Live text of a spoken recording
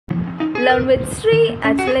Learn with Sri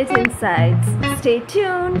at Let Insights. Stay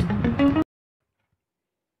tuned.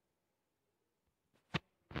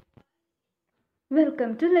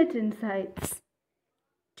 Welcome to Let Insights.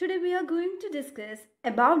 Today we are going to discuss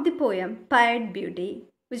about the poem Pied Beauty,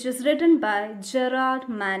 which was written by Gerard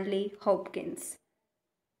Manley Hopkins.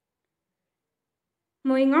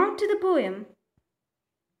 Moving on to the poem.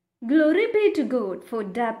 Glory be to God for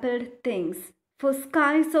dappled things, for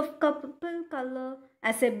skies of purple color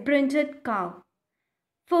as a brinded cow,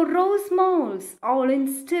 for rose moles all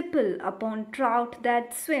in stipple upon trout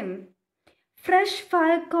that swim, fresh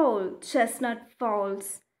fire coal, chestnut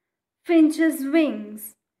falls, finches'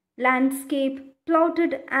 wings, landscape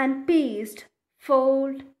plotted and pieced,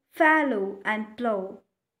 fold, fallow and plough,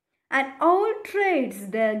 and all trades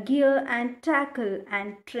their gear and tackle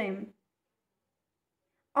and trim.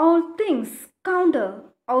 All things counter,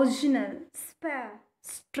 original, spare,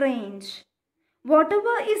 strange.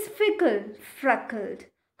 Whatever is fickle, freckled,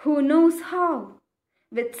 who knows how?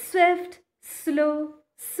 With swift, slow,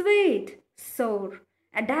 sweet, soar,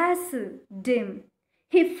 a dazzle, dim,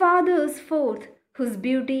 he fathers forth whose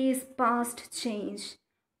beauty is past change.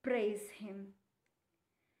 Praise him.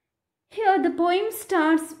 Here the poem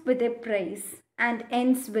starts with a praise and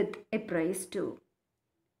ends with a praise too.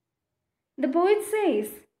 The poet says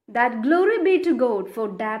that glory be to God for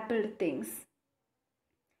dappled things.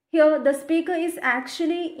 Here the speaker is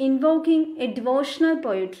actually invoking a devotional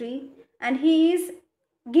poetry and he is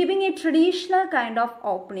giving a traditional kind of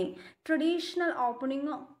opening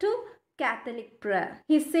to Catholic prayer.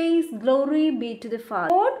 He says glory be to the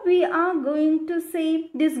Father. What we are going to say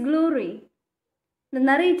this glory? The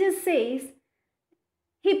narrator says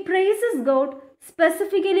he praises God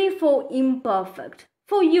specifically for imperfect,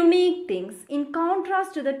 for unique things, in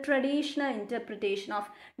contrast to the traditional interpretation of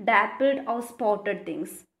dappled or spotted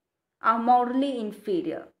things are morally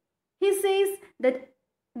inferior. He says that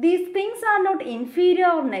these things are not inferior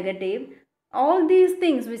or negative. All these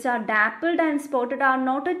things which are dappled and spotted are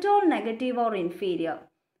not at all negative or inferior,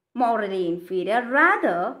 morally inferior.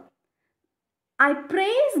 Rather, I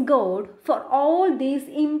praise God for all these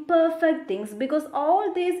imperfect things because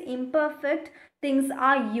all these imperfect things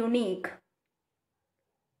are unique.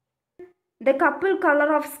 The couple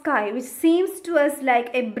color of sky, which seems to us like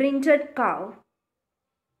a brinded cow.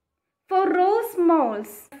 For rose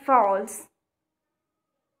moles falls.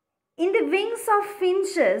 In the wings of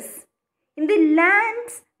finches, in the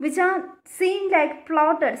lands which are seen like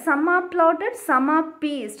plotted, some are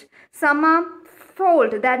pieced, some are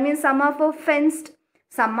fold, that means some are for fenced,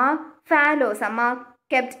 some are fallow, some are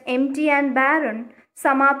kept empty and barren,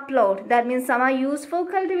 some are plowed, that means some are used for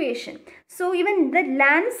cultivation. So even the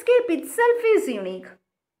landscape itself is unique.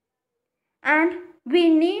 And we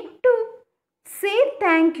need to say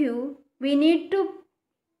thank you, we need to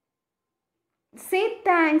say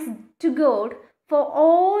thanks to God for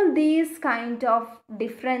all these kind of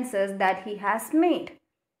differences that he has made.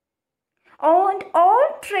 And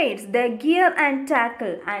all trades their gear and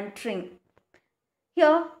tackle and trim.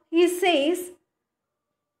 Here he says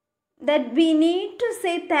that we need to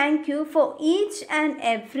say thank you for each and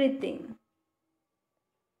everything.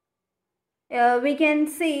 We can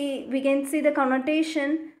see the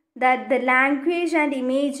connotation that the language and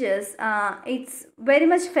images, it's very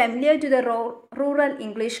much familiar to the rural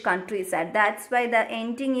English countryside. That's why the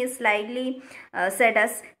ending is slightly said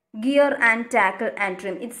as gear and tackle and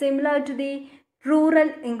trim. It's similar to the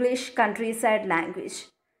rural English countryside language.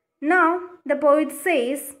 Now the poet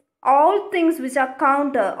says all things which are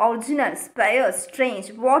counter, original, spare,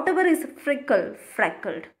 strange, whatever is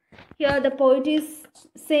freckled. Here the poet is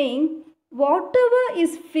saying whatever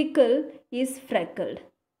is fickle is freckled.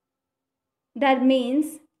 That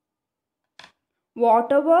means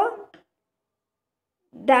whatever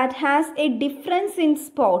that has a difference in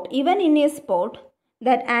spot, even in a spot,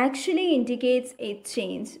 that actually indicates a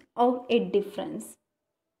change or a difference.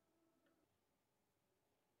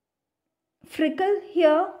 Fickle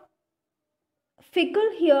here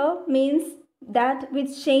means that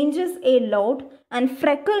which changes a lot, and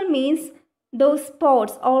freckle means those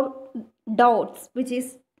spots or dots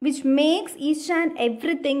which makes each and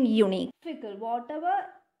everything unique. Fickle, whatever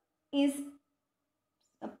is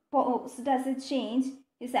opposed as a change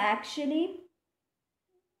is actually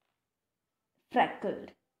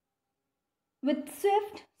freckled. With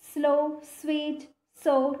swift, slow, sweet,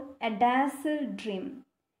 soar, a dazzle dream.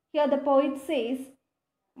 Here the poet says,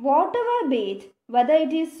 whatever be it, whether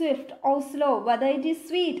it is swift or slow, whether it is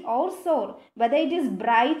sweet or sour, whether it is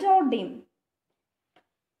bright or dim,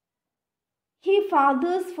 he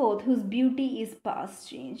fathers forth whose beauty is past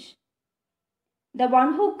change. The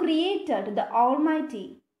one who created, the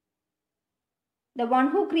Almighty, the one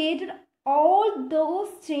who created all those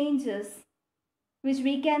changes which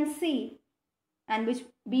we can see and which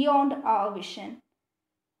beyond our vision.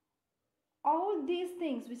 All these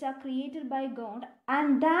things which are created by God,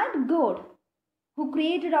 and that God who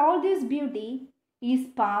created all this beauty is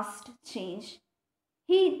past change.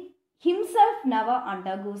 He himself never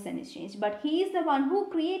undergoes any change, but he is the one who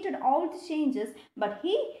created all the changes, but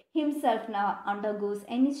he himself never undergoes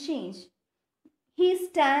any change. He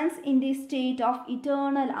stands in the state of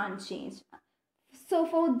eternal unchange. So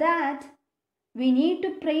for that, we need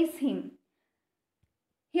to praise him.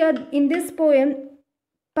 Here in this poem,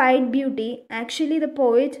 Pied Beauty, actually the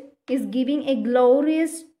poet is giving a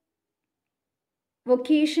glorious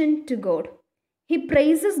vocation to God. He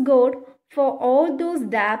praises God for all those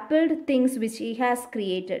dappled things which he has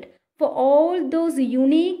created, for all those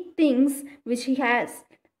unique things which he has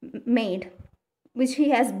made, which he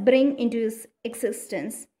has bring into his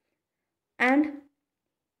existence. And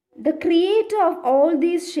the creator of all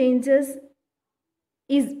these changes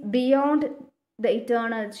is beyond the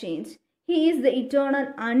eternal change. He is the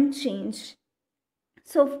eternal unchanged.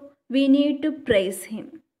 So we need to praise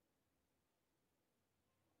him.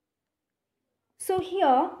 So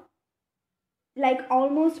here, like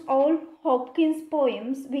almost all Hopkins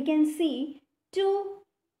poems, we can see two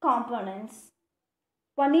components.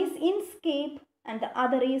 One is in scape and the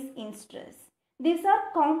other is in stress. These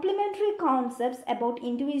are complementary concepts about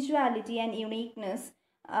individuality and uniqueness,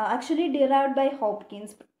 actually derived by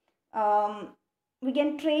Hopkins. We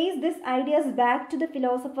can trace these ideas back to the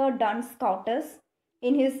philosopher Duns Scotus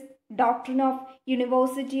in his Doctrine of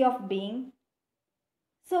University of Being.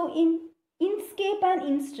 So in inscape and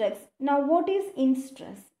instress. Now what is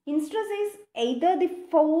instress? Instress is either the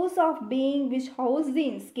force of being which holds the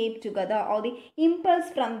inscape together or the impulse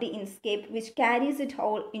from the inscape which carries it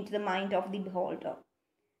all into the mind of the beholder.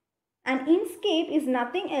 An inscape is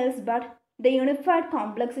nothing else but the unified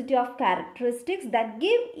complexity of characteristics that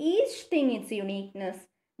give each thing its uniqueness,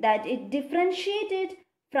 that it differentiates it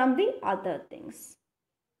from the other things.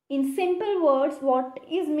 In simple words, what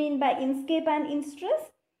is meant by inscape and instress?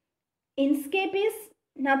 Inscape is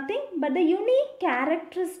nothing but the unique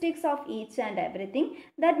characteristics of each and everything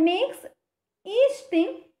that makes each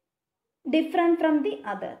thing different from the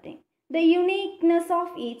other thing. The uniqueness of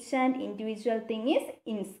each and individual thing is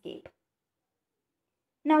inscape.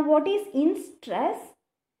 Now what is instress?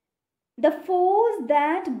 The force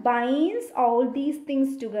that binds all these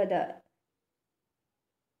things together.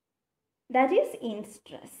 That is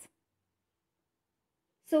instress.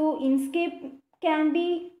 So inscape can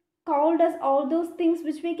be called as all those things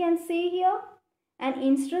which we can see here, and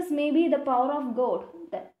instress may be the power of God,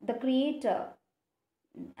 the creator,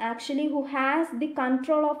 actually who has the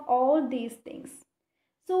control of all these things.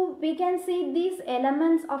 So we can see these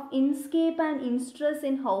elements of inscape and instress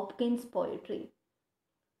in Hopkins' poetry.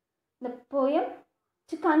 The poem,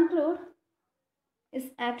 to conclude,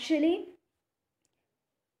 is actually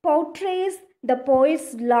portrays the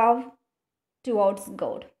poet's love towards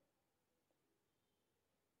God.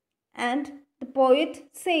 And the poet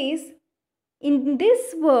says, in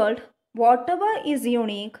this world, whatever is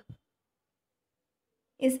unique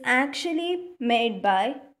is actually made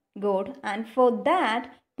by God, and for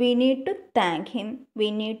that we need to thank him,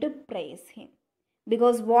 we need to praise him,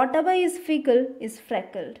 because whatever is fickle is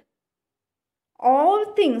freckled.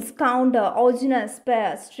 All things counter, original,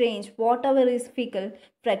 spare, strange, whatever is fickle,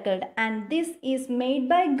 freckled, and this is made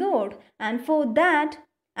by God, and for that,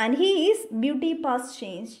 and he is beauty past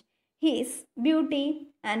change. He is beauty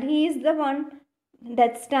and he is the one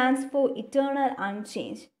that stands for eternal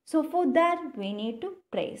unchanged. So for that we need to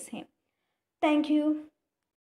praise him. Thank you.